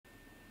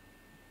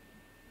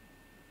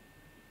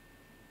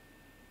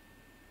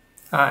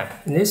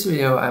Hi, in this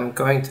video I'm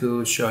going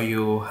to show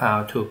you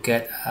how to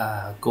get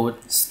a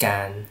good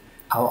scan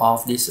out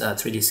of this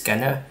 3D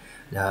scanner,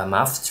 the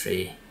Math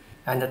 3.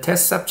 And the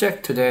test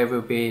subject today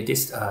will be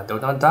this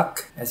Donald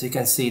Duck. As you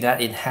can see that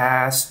it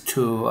has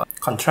two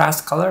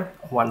contrast color.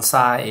 One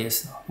side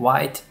is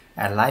white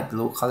and light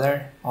blue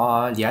color.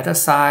 On the other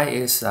side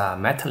is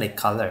metallic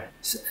color.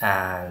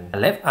 And the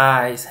left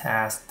eye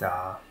has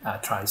the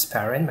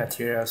transparent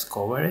materials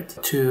cover it.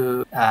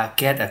 To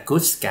get a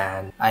good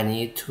scan, I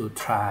need to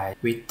try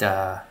with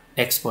the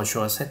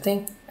exposure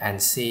setting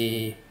and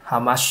see how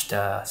much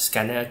the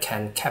scanner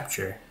can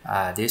capture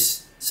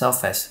this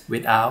surface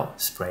without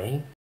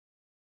spraying.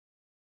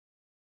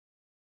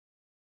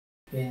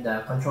 In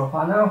the control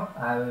panel,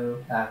 I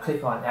will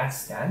click on Add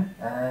Scan,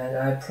 and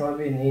I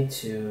probably need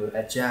to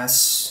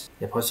adjust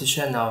the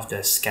position of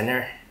the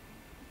scanner.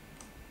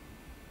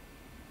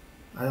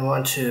 I don't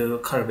want to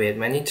calibrate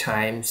many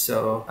times,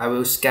 so I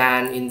will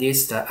scan in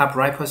this the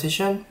upright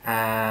position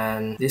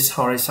and this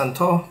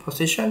horizontal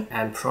position,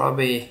 and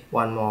probably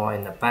one more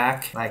in the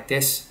back like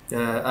this.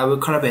 I will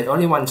calibrate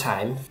only one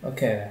time.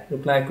 Okay,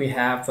 look like we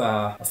have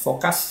a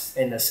focus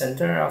in the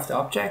center of the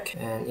object,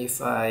 and if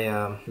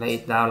I lay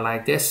it down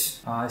like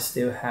this, I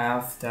still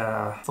have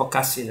the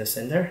focus in the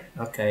center.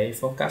 Okay,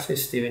 focus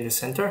is still in the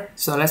center.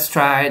 So let's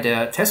try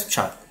the test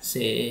shot.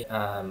 See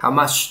how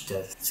much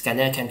the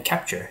scanner can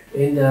capture.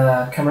 In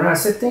the camera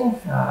setting,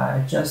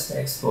 adjust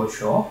the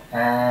exposure,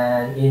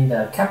 and in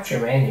the capture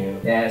menu,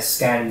 there's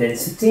scan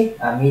density,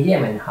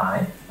 medium and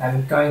high.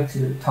 I'm going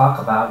to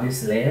talk about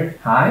this later.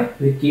 High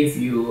will give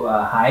you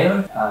a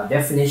higher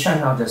definition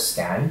of the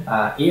scan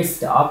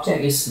if the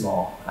object is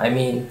small. I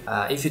mean,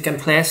 if you can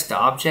place the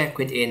object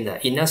within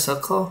the inner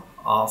circle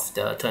of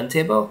the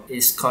turntable,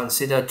 is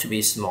considered to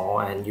be small,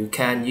 and you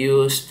can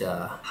use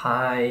the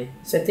high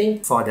setting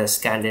for the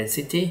scan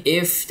density.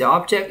 If the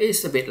object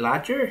is a bit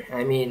larger,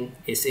 I mean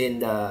it's in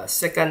the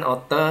second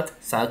or third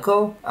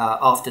circle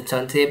of the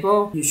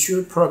turntable, you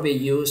should probably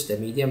use the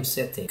medium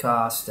setting,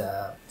 because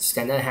the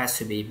scanner has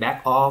to be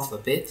back off a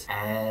bit,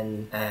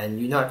 and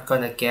you're not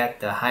gonna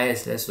get the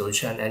highest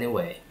resolution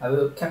anyway. I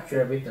will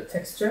capture with the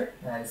texture,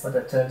 and for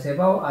the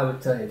turntable I will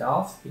turn it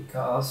off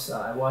because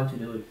I want to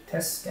do a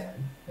test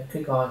scan. I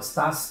click on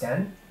Start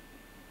Scan.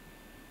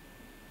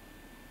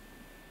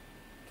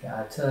 Okay,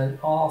 I turn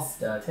off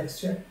the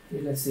texture.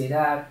 You can see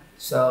that.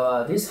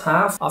 So this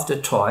half of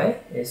the toy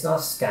is not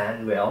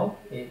scanned well.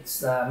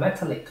 It's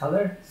metallic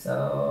color.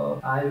 So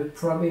I will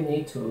probably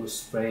need to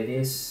spray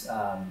this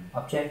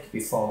object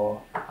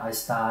before I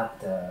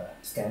start the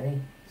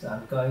scanning. So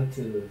I'm going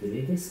to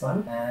delete this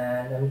one,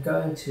 and I'm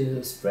going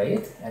to spray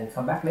it and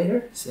come back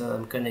later. So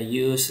I'm going to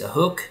use a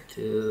hook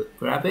to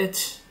grab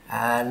it,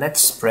 and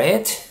let's spray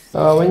it.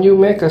 When you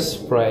make a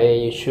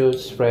spray, you should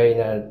spray in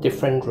a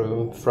different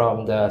room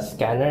from the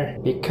scanner,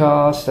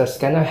 because the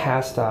scanner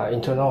has the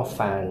internal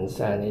fans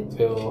and it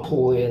will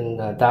pull in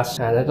the dust,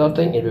 and I don't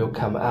think it will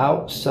come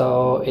out.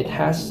 So it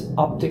has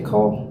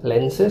optical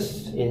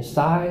lenses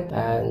inside,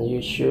 and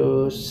you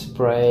should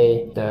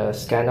spray the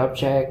scan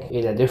object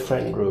in a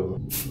different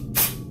room.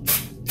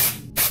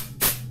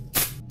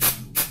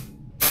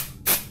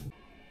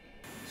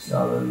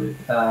 So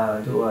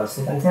we'll do a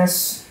second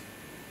test.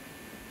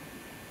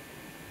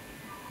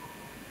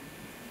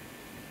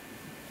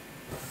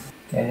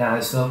 Okay, now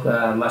it's look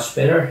much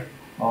better.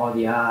 All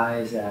the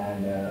eyes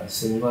and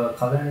silver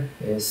color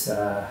is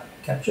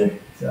captured.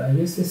 So I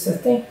use this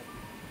setting.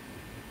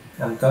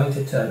 I'm going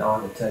to turn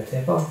on the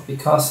turntable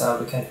because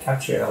we can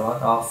capture a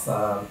lot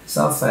of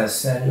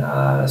surface,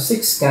 and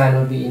 6 scan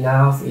will be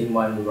enough in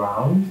one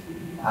round.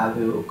 I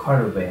will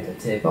calibrate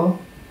the table.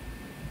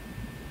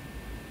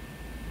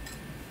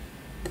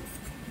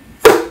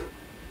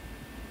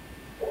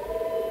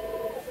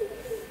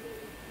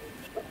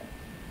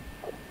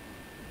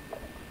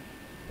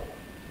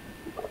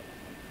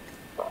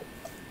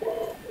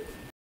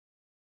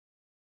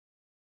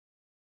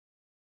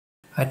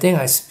 I think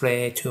I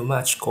sprayed too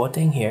much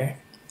coating here.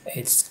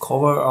 It's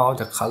cover all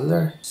the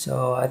color,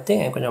 so I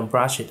think I'm gonna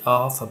brush it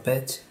off a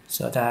bit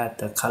so that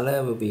the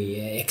color will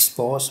be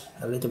exposed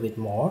a little bit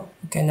more.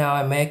 Okay, now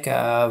I make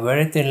a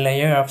very thin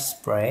layer of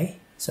spray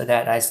so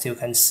that I still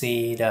can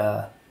see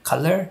the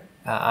color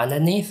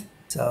underneath.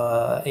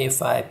 So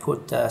if I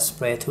put the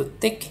spray too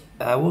thick,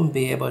 I won't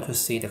be able to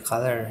see the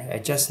color. I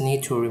just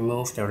need to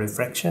remove the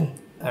reflection.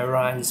 I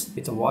rinse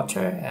with the water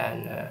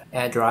and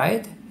air dry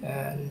it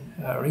and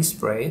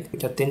respray it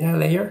with a thinner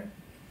layer.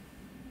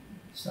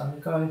 So I'm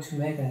going to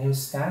make a new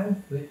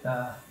scan with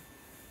a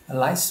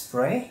light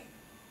spray.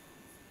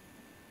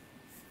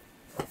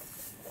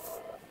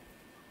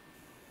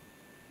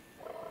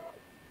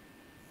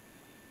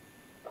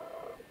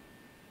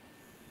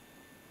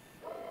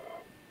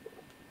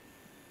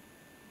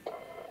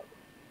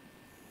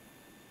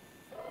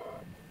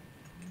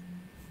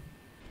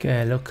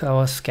 Okay, look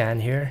our scan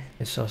here.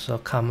 It's also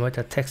come with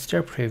a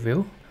texture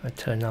preview. I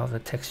turn off the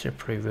texture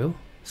preview.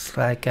 It's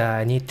like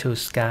I need to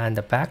scan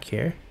the back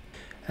here.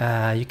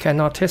 You can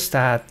notice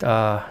that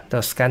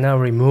the scanner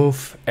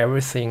remove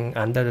everything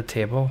under the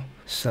table.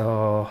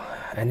 so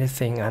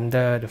anything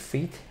under the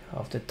feet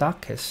of the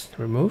duck is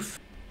removed.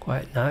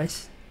 Quite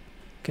nice.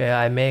 Okay,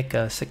 I make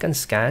a second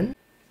scan.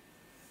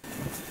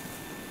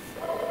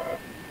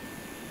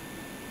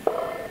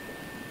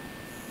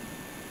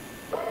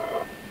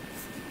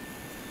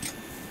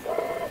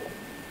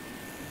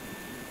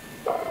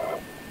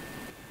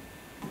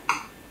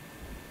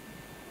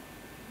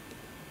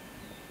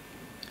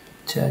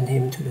 Turn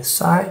him to the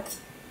side,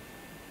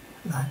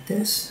 like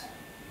this.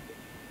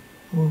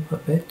 Move a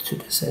bit to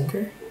the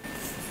center.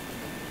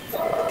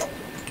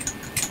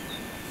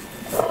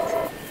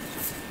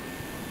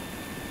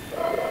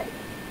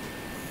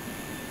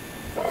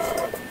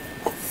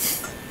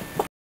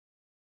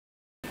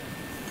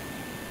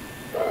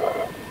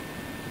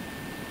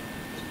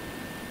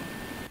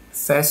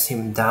 Face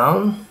him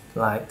down,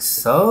 like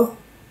so.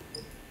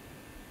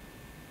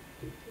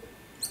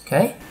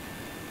 Okay.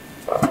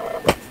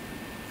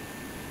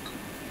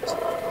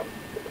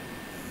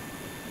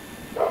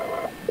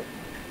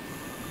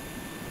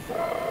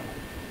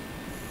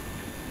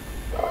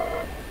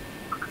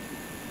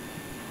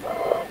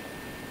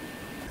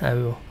 I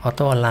will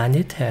auto align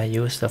it. I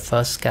use the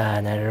first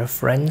scan as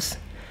reference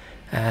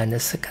and the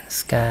second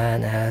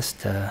scan as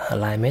the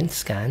alignment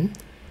scan.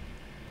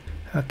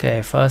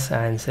 Okay, first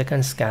and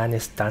second scan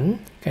is done.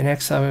 Okay,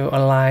 next I will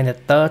align the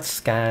third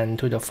scan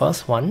to the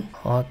first one,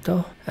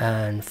 auto,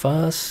 and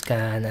first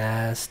scan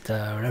as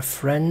the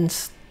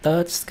reference,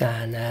 third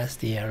scan as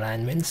the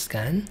alignment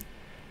scan.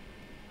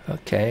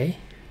 Okay,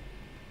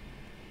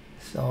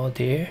 so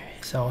there,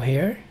 so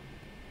here,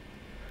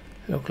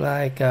 look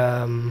like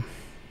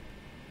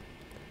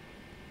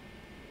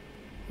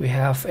we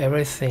have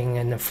everything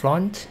in the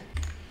front.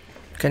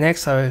 Okay,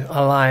 next I will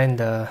align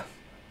the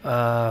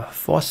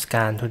fourth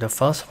scan to the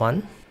first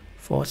one,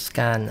 fourth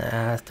scan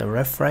as the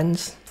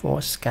reference,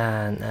 fourth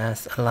scan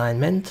as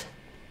alignment.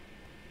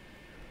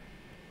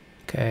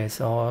 Okay,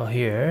 so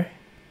here,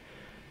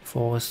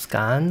 four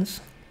scans.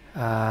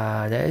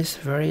 There is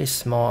very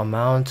small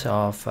amount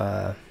of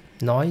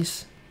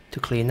noise to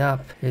clean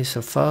up. It's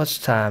the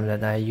first time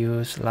that I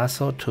use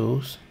lasso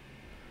tools.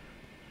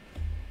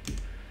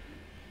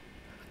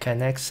 Okay,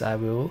 next I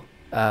will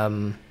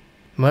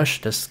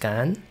merge the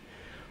scan,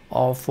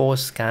 all four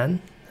scans.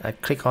 I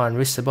click on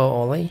visible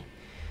only.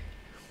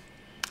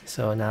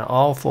 So now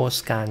all four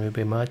scans will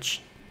be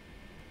merged.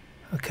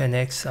 Okay,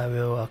 next I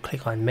will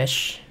click on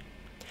mesh.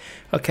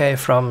 Okay,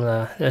 from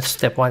the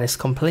step 1 is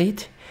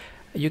complete.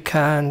 You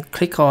can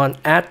click on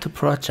add to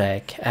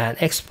project and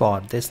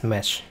export this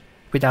mesh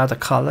without the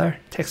color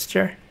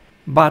texture,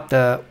 but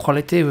the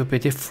quality will be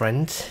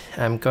different.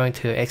 I'm going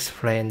to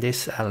explain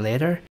this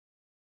later.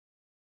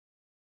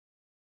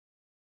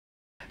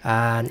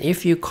 And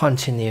if you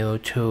continue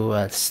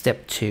to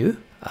step 2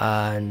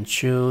 and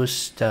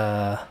choose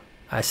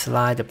I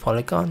slide the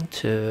polygon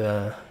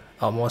to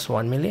almost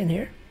 1 million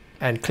here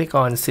and click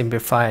on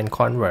simplify and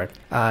convert,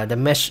 the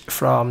mesh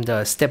from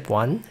the step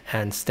 1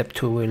 and step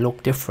 2 will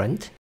look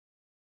different.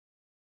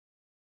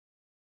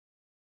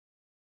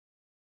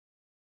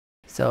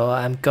 So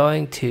I'm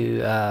going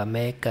to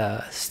make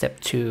a step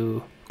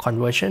 2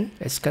 conversion.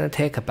 It's going to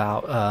take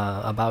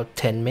about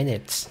 10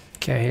 minutes.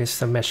 Okay, here's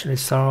the mesh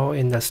result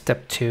in the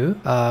step 2.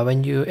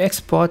 When you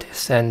export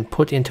this and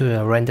put into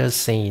a render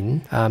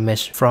scene,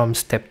 mesh from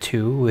step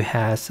 2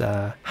 has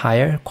a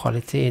higher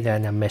quality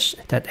than a mesh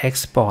that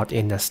export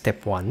in the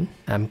step 1.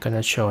 I'm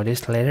gonna show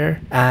this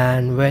later.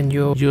 And when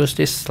you use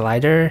this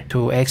slider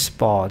to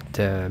export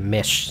the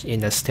mesh in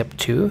the step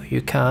 2,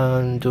 you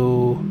can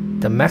do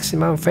the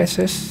maximum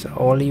faces,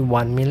 only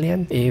 1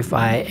 million. If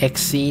I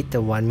exceed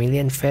the 1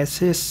 million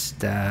faces,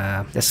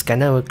 the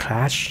scanner will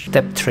crash.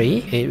 Step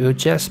 3, it will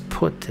just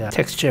put the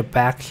texture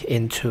back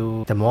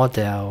into the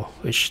model,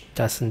 which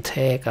doesn't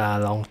take a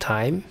long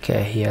time.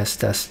 Okay, here's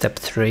the step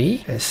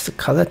 3. It's the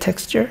color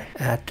texture.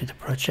 Add to the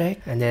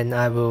project, and then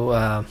I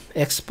will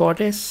export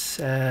this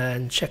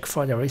and check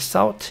for the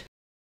result.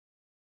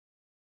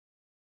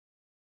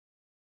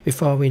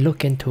 Before we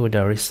look into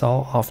the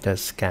result of the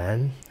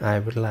scan, I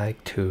would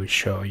like to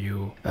show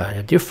you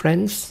the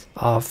difference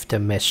of the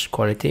mesh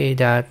quality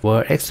that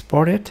were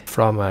exported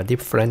from a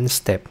different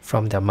step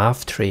from the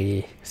math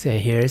tree. So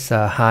here's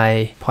a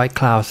high point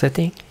cloud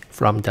setting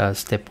from the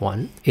step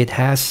 1. It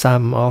has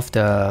some of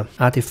the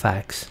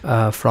artifacts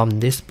from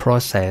this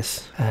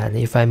process, and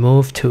if I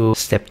move to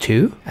step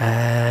 2,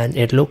 and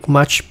it look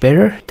much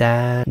better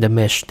than the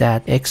mesh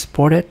that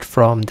exported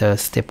from the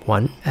step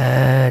 1.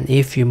 And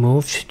if you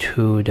move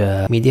to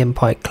the medium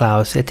point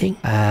cloud setting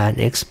and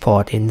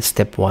export in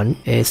step 1,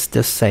 it's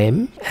the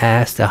same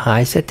as the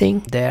high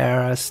setting.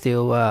 There are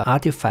still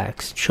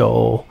artifacts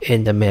show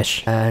in the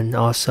mesh. And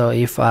also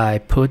if I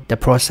put the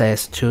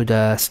process to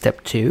the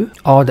step 2,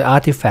 all the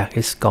artifacts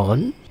is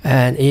gone.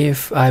 And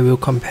if I will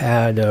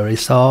compare the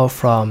result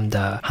from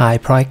the high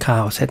point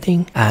cloud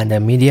setting and the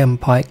medium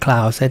point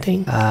cloud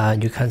setting,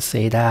 you can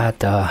see that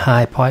the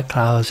high point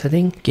cloud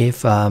setting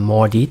gives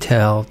more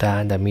detail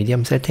than the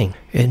medium setting.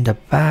 In the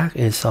back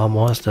it's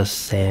almost the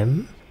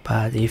same,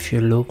 but if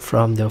you look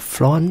from the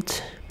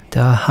front,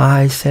 The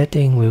high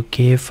setting will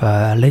give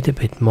a little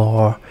bit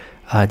more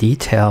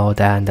detail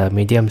than the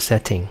medium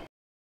setting.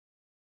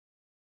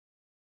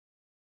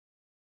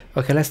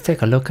 Okay, let's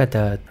take a look at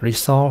the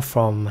result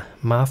from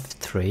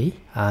MAV3.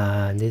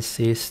 This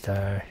is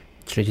the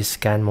 3D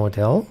scan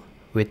model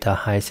with the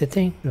high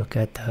setting. Look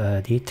at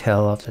the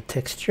detail of the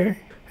texture.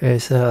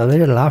 It's a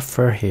little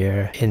rougher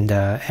here in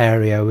the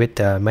area with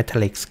the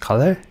metallic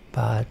color,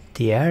 but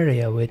the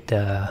area with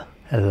the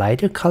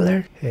lighter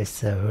color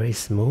is very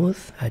smooth.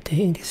 I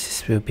think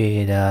this will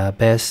be the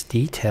best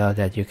detail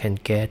that you can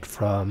get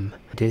from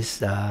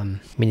this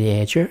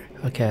miniature.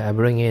 Okay, I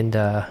bring in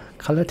the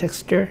color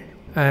texture.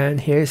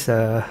 And here's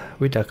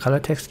with the color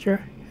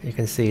texture, you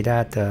can see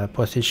that the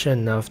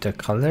position of the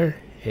color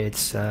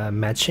is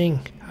matching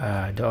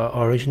the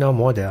original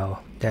model.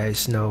 There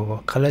is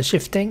no color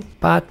shifting,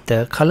 but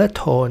the color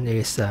tone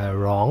is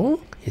wrong.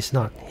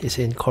 It's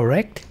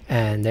incorrect,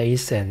 and there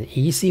is an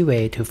easy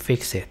way to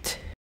fix it.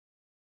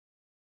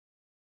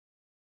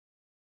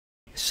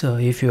 So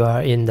if you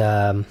are in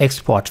the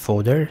export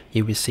folder,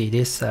 you will see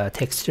this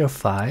texture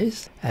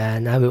files,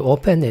 and I will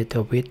open it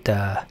with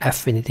the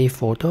Affinity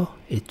Photo.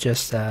 It's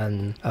just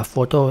a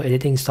photo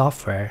editing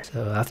software.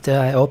 So after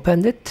I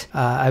open it,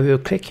 I will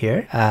click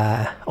here,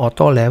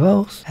 auto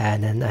levels,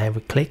 and then I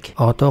will click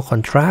auto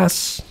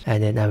contrast,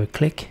 and then I will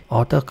click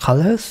auto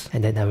colors,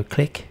 and then I will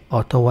click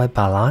auto white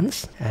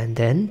balance, and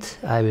then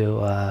I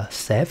will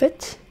save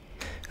it.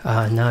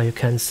 Now you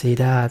can see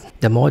that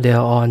the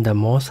model on the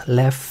most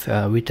left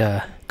with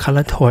the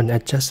color tone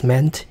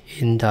adjustment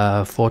in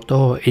the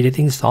photo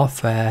editing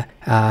software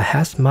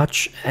has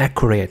much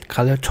accurate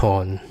color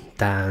tone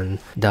than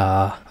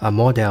the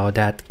model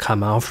that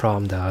come out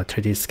from the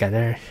 3D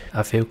scanner.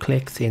 A few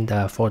clicks in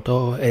the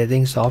photo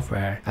editing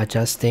software,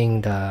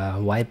 adjusting the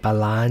white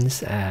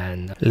balance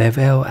and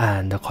level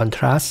and the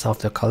contrast of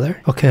the color.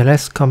 Okay,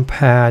 let's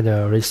compare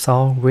the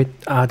result with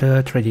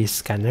other 3D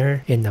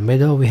scanner. In the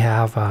middle we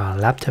have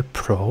Laptor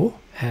Pro,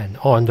 and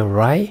on the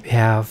right we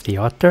have the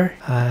Otter.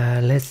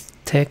 Let's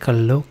take a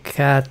look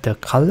at the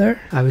color.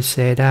 I would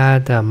say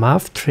that the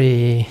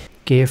MAV3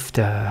 gives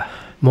the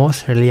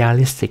most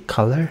realistic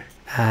color,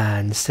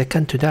 and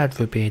second to that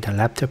would be the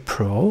Laptor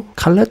Pro.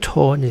 Color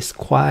tone is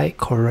quite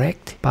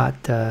correct,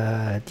 but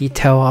the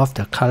detail of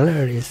the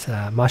color is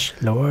much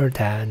lower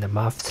than the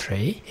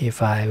MAV3.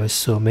 If I will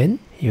zoom in,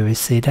 you will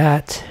see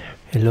that.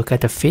 You look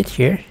at the fit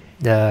here,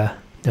 the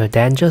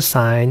danger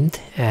sign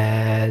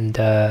and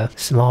the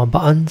small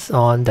buttons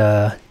on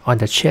the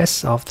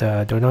chest of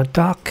the Donald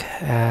Duck.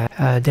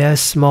 There's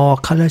small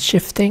color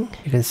shifting.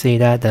 You can see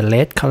that the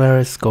red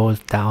colors goes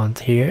down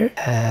here,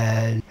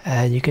 and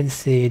you can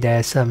see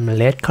there's some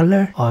red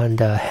color on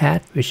the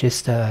hat, which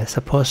is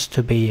supposed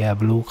to be a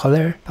blue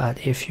color. But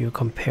if you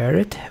compare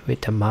it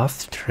with the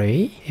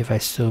MAV3, if I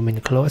zoom in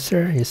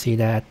closer, you see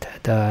that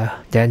the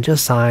danger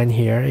sign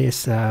here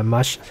is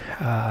much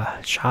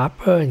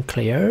sharper and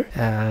clear,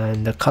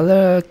 and the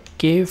color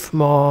give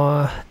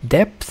more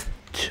depth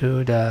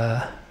to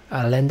the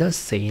render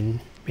scene,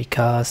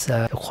 because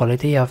the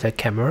quality of the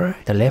camera,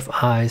 the left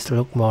eyes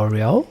look more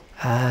real,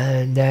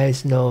 and there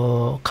is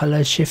no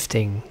color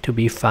shifting to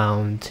be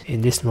found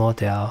in this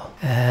model.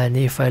 And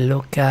if I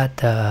look at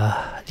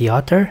the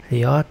Otter,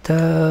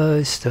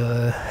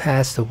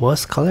 has the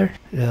worst color.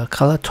 The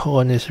color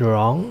tone is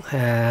wrong,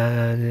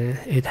 and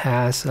it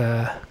has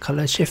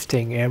color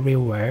shifting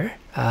everywhere.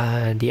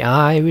 The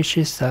eye, which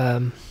is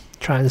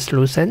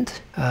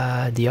translucent,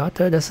 the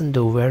Otter doesn't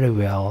do very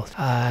well.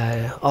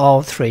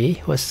 All three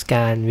was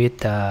scanned with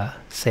the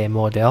same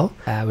model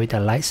with a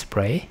light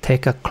spray.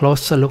 Take a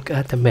closer look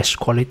at the mesh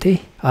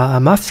quality.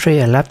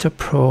 MAV3 and Laptor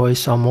Pro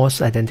is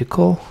almost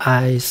identical.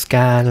 I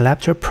scanned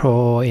Laptor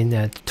Pro in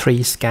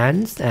 3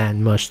 scans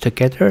and merged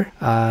together,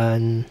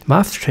 and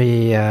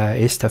MAV3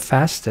 is the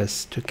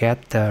fastest to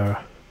get the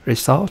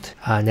result.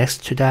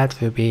 Next to that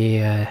will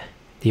be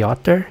the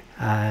Otter.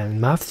 And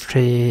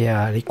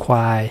MAV3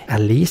 require at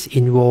least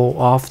involve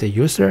of the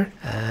user.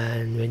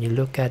 And when you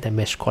look at the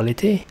mesh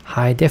quality,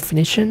 high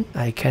definition,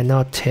 I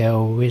cannot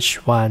tell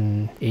which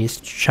one is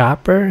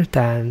sharper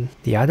than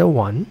the other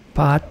one.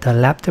 But the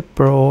Laptor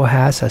Pro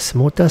has a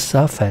smoother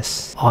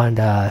surface on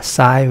the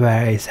side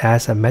where it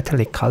has a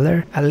metallic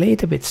color, a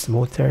little bit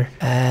smoother.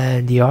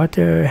 And the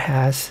Otter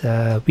has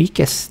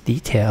weakest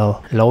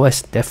detail,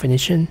 lowest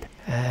definition.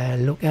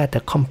 And look at the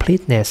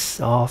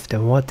completeness of the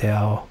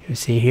model. You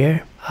see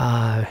here,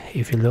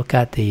 if you look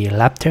at the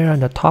Laptor on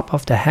the top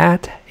of the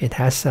hat, it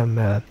has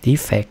some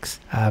defects,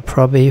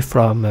 probably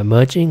from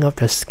merging of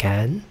the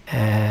scan,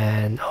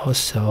 and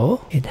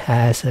also it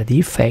has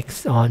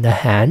defects on the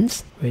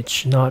hands,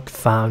 which not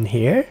found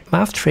here.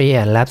 MAV3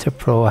 and Laptor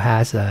Pro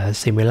has a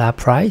similar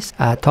price.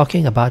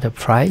 Talking about the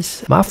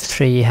price,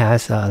 MAV3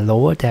 has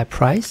lowered their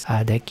price.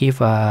 They give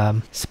a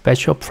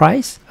special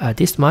price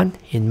this month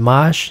in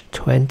March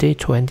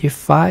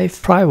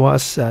 2025. Price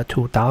was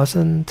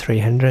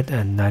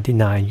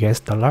 $2,399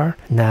 US.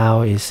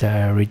 Now is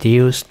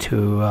reduced to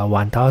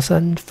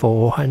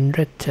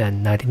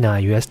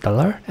 $1,499 US,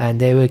 and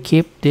they will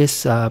keep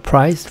this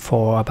price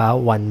for about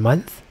 1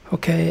 month.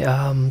 Okay,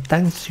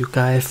 thanks you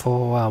guys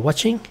for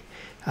watching.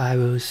 I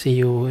will see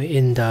you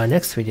in the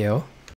next video.